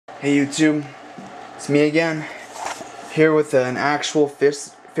Hey YouTube, it's me again, here with an actual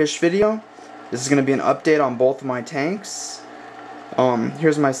fish video. This is going to be an update on both of my tanks.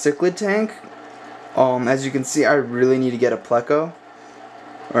 Here's my cichlid tank. As you can see, I really need to get a pleco,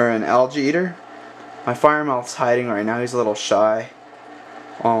 or an algae eater. My firemouth's hiding right now, he's a little shy.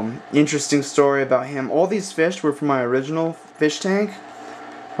 Interesting story about him. All these fish were from my original fish tank,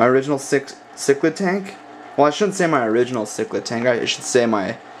 my original cichlid tank. Well, I shouldn't say my original cichlid tank, I should say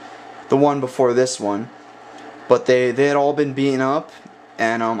the one before this one. But they had all been beaten up,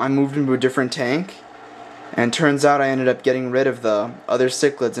 and I moved into a different tank, and turns out I ended up getting rid of the other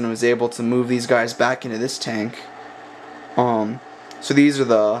cichlids and was able to move these guys back into this tank. So these are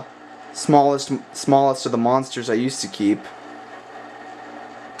the smallest of the monsters I used to keep.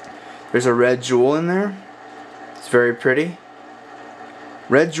 There's a red jewel in there. It's very pretty.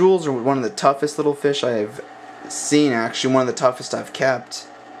 Red jewels are one of the toughest little fish I have seen, actually one of the toughest I've kept.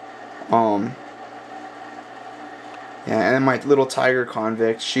 Yeah, and then my little tiger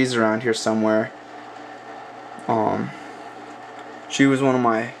convict, she's around here somewhere. She was one of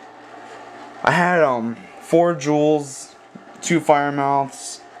my, I had 4 jewels, 2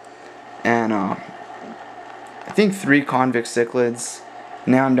 firemouths, and I think 3 convict cichlids.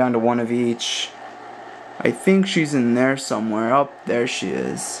 Now I'm down to 1 of each. I think she's in there somewhere. Oh, there she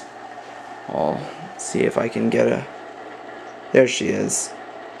is. I'll see if I can get a, there she is.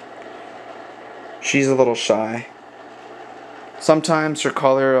 She's a little shy. Sometimes her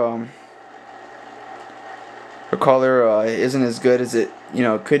color isn't as good as it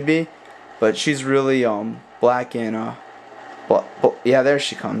could be, but she's really black and yeah, there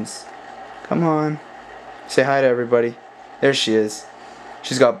she comes. Come on, say hi to everybody. There she is.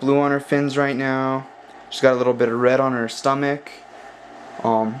 She's got blue on her fins right now. She's got a little bit of red on her stomach.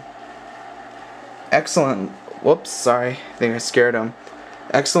 Excellent. Whoops, sorry. I think I scared him.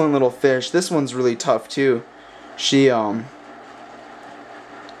 Excellent little fish. This one's really tough too. She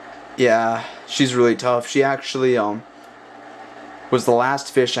yeah, she's really tough. She actually was the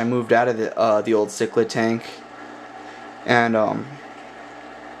last fish I moved out of the old cichlid tank, and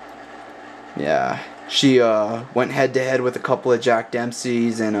yeah, she went head to head with a couple of Jack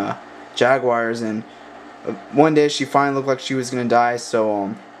Dempseys and jaguars, and one day she finally looked like she was gonna die.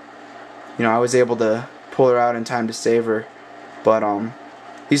 So I was able to pull her out in time to save her. But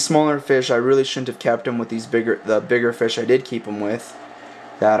these smaller fish, I really shouldn't have kept them with the bigger fish I did keep them with.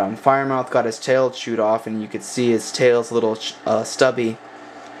 That firemouth got his tail chewed off, and you could see his tail's a little stubby.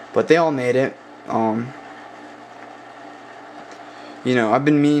 But they all made it. I've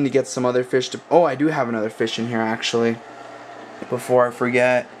been meaning to get some other fish to. Oh, I do have another fish in here actually. Before I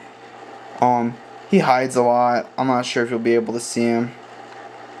forget, he hides a lot. I'm not sure if you'll be able to see him.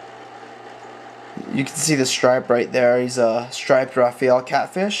 You can see the stripe right there. He's a striped Raphael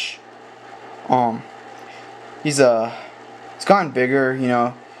catfish. He's gotten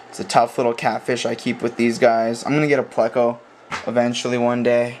bigger, It's a tough little catfish I keep with these guys. I'm gonna get a pleco eventually one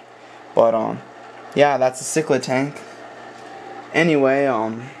day. But yeah, that's a cichlid tank. Anyway,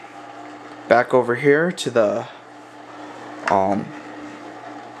 back over here to the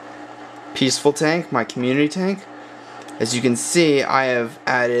peaceful tank, my community tank. As you can see, I have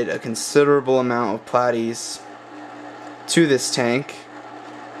added a considerable amount of platies to this tank,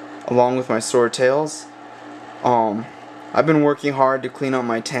 along with my swordtails. I've been working hard to clean up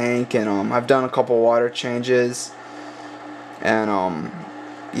my tank, and I've done a couple water changes, and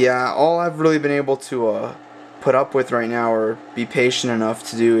yeah, all I've really been able to put up with right now, or be patient enough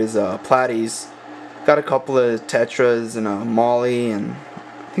to do, is platies. Got a couple of tetras and a molly, and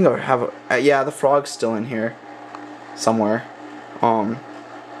I think I have yeah, the frog's still in here somewhere. But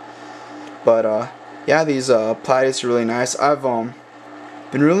yeah, these platies are really nice. I've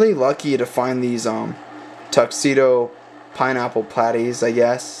been really lucky to find these tuxedo pineapple platies, I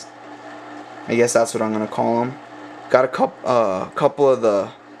guess that's what I'm gonna call them. Got a couple of the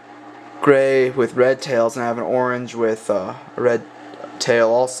gray with red tails, and I have an orange with a red tail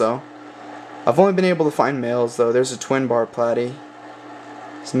also. I've only been able to find males though. There's a twin bar platy.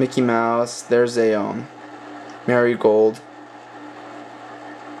 There's Mickey Mouse. There's a marigold.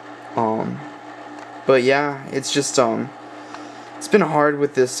 But yeah, it's just it's been hard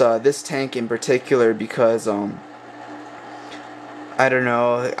with this tank in particular, because I don't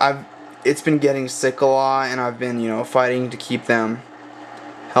know, it's been getting sick a lot, and I've been fighting to keep them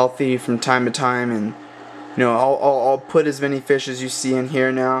healthy from time to time, and I'll put as many fish as you see in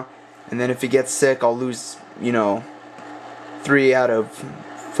here now, and then if it gets sick, I'll lose 3 out of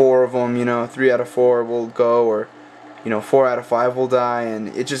 4 of them. 3 out of 4 will go, or 4 out of 5 will die, and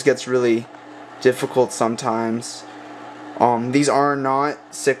it just gets really difficult sometimes. These are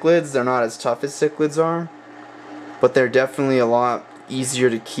not cichlids. They're not as tough as cichlids are, but they're definitely a lot easier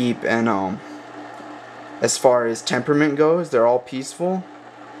to keep, and as far as temperament goes, they're all peaceful,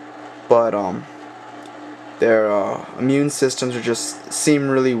 but their immune systems are just seem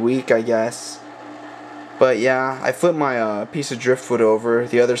really weak, I guess. But yeah, I flipped my piece of driftwood over.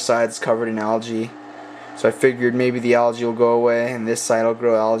 The other side's covered in algae, so I figured maybe the algae will go away and this side will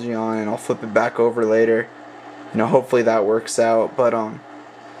grow algae on, and I'll flip it back over later. You know, hopefully that works out. But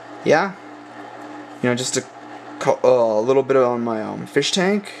yeah, you know, just a little bit on my fish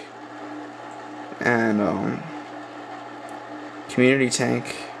tank and community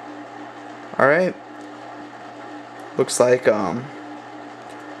tank. Alright, looks like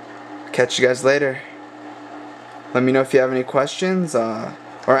catch you guys later. Let me know if you have any questions, or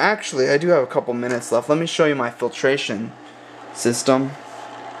actually I do have a couple minutes left. Let me show you my filtration system.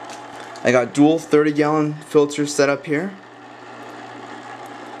 I got dual 30-gallon filters set up here,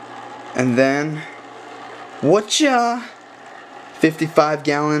 and then whatcha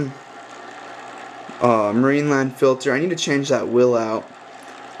 55-gallon Marineland filter. I need to change that will out.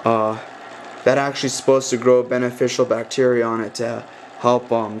 That actually is supposed to grow beneficial bacteria on it to help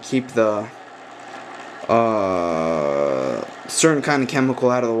keep the certain kind of chemical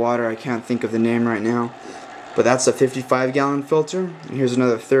out of the water. I can't think of the name right now, but that's a 55-gallon filter, and here's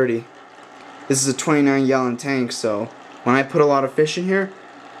another 30. This is a 29-gallon tank, so when I put a lot of fish in here,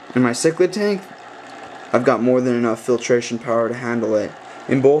 in my cichlid tank, I've got more than enough filtration power to handle it.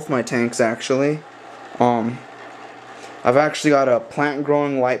 In both my tanks, actually. I've actually got a plant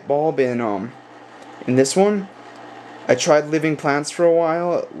growing light bulb in this one. I tried living plants for a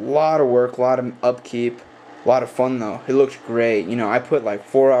while. A lot of work, a lot of upkeep, a lot of fun though. It looked great. You know, I put like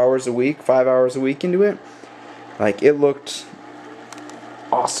 4 hours a week, 5 hours a week into it. Like, it looked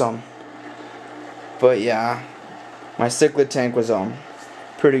awesome. But yeah, my cichlid tank was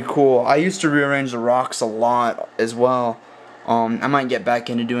pretty cool. I used to rearrange the rocks a lot as well. I might get back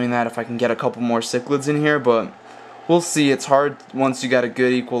into doing that if I can get a couple more cichlids in here, but we'll see. It's hard once you got a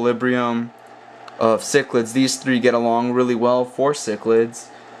good equilibrium of cichlids. These three get along really well for cichlids,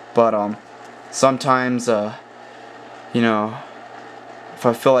 but sometimes you know, if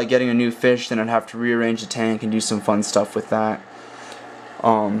I feel like getting a new fish, then I'd have to rearrange the tank and do some fun stuff with that.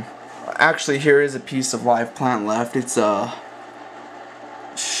 Actually, here is a piece of live plant left. It's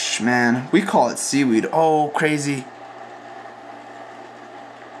man, we call it seaweed. Oh, crazy.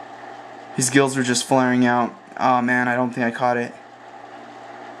 His gills were just flaring out. Oh man, I don't think I caught it.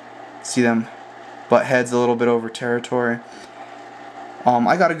 See them butt heads a little bit over territory.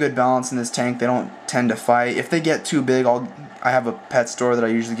 I got a good balance in this tank. They don't tend to fight. If they get too big, I have a pet store that I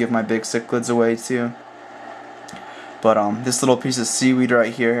usually give my big cichlids away to. But this little piece of seaweed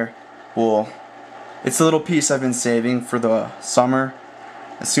right here it's a little piece I've been saving for the summer.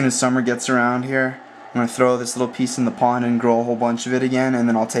 As soon as summer gets around here, I'm going to throw this little piece in the pond and grow a whole bunch of it again, and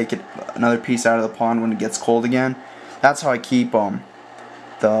then I'll take another piece out of the pond when it gets cold again. That's how I keep you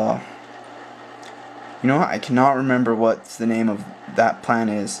know what, I cannot remember what the name of that plant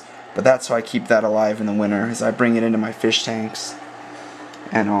is, but that's how I keep that alive in the winter, is I bring it into my fish tanks.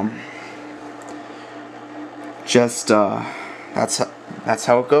 And just that's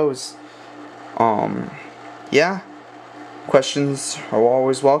how it goes. Yeah, questions are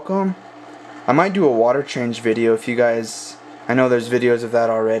always welcome. I might do a water change video if you guys, I know there's videos of that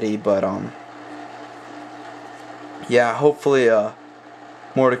already, but yeah, hopefully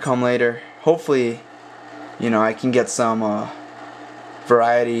more to come later. Hopefully, you know, I can get some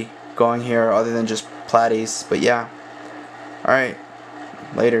variety going here other than just platies. But yeah, alright,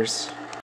 laters.